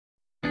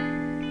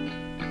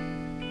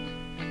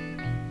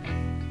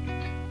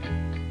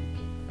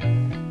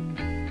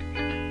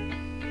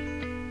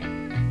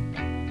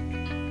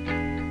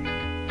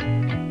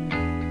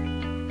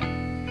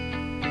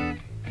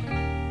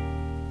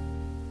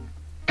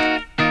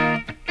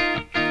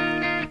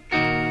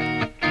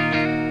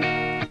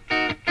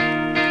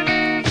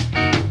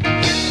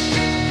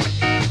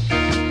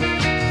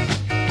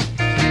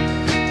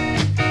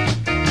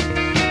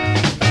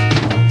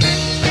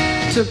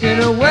it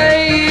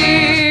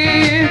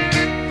away,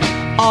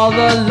 all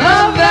the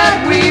love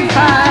that we've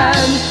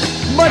had,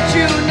 but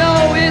you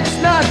know it's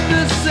not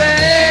the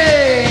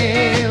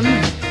same.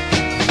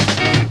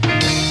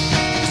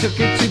 Took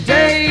it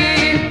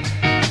today,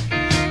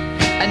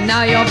 and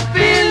now you're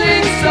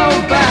feeling so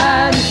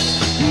bad,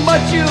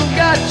 but you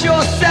got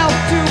yourself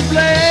to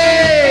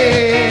blame.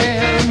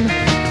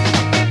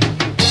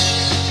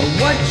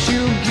 What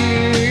you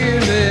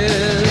give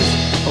is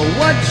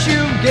what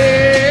you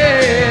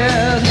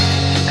get,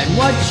 and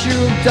what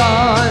you've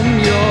done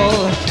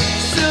you'll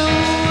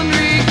soon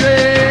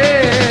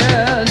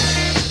regret.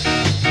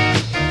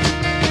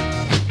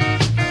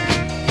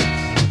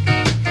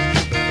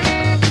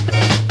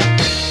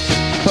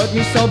 Hurt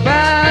me so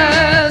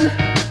bad,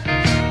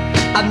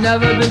 I've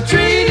never been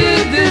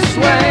treated this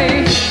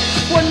way.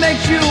 What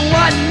makes you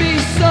want me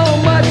so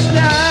much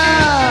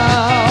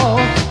now?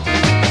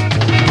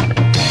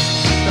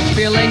 The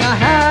feeling I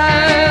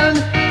had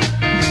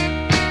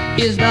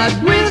is not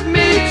with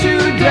me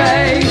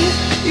today.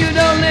 You'd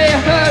only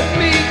hurt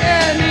me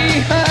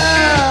anyhow.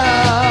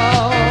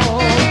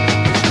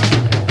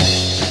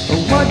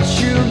 What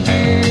you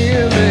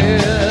give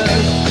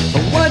is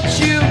what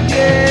you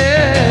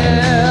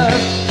get,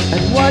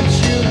 and what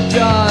you've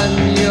done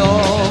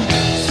you'll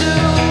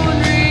soon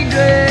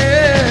regret.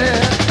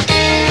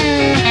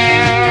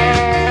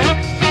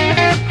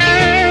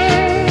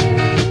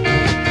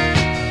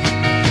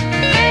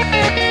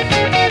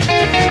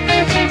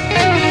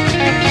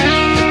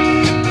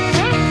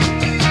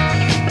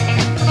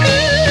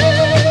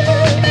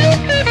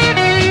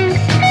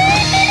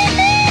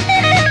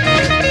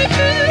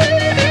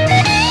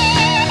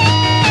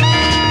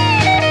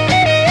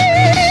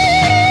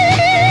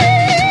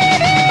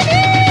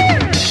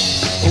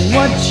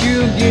 What you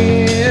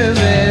give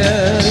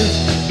is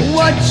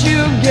what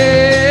you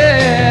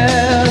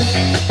get,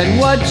 and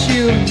what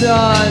you've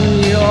done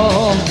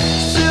you'll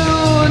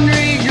soon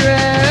regret.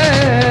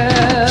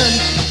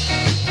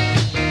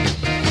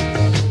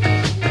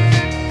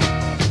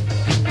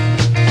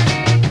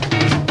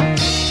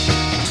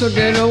 Took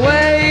it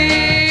away,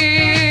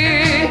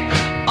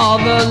 all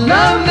the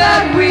love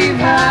that we've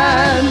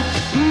had,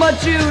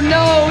 but you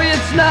know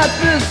it's not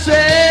the same.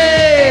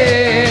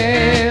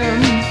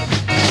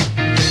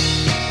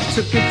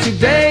 Took it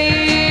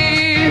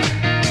today,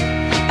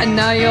 and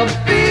now you're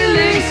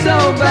feeling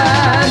so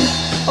bad,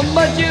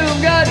 but you've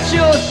got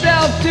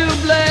yourself to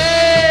blame.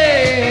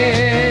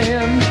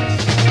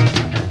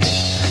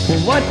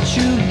 What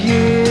you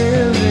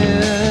give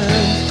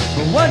is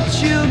what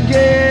you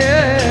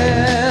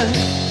get,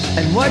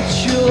 and what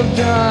you've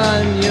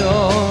done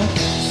you'll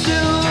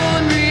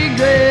soon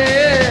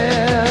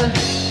regret.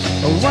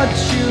 What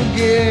you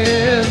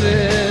give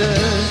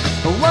is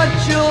what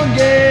you'll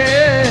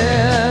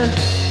get,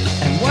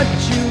 what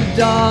you've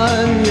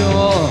done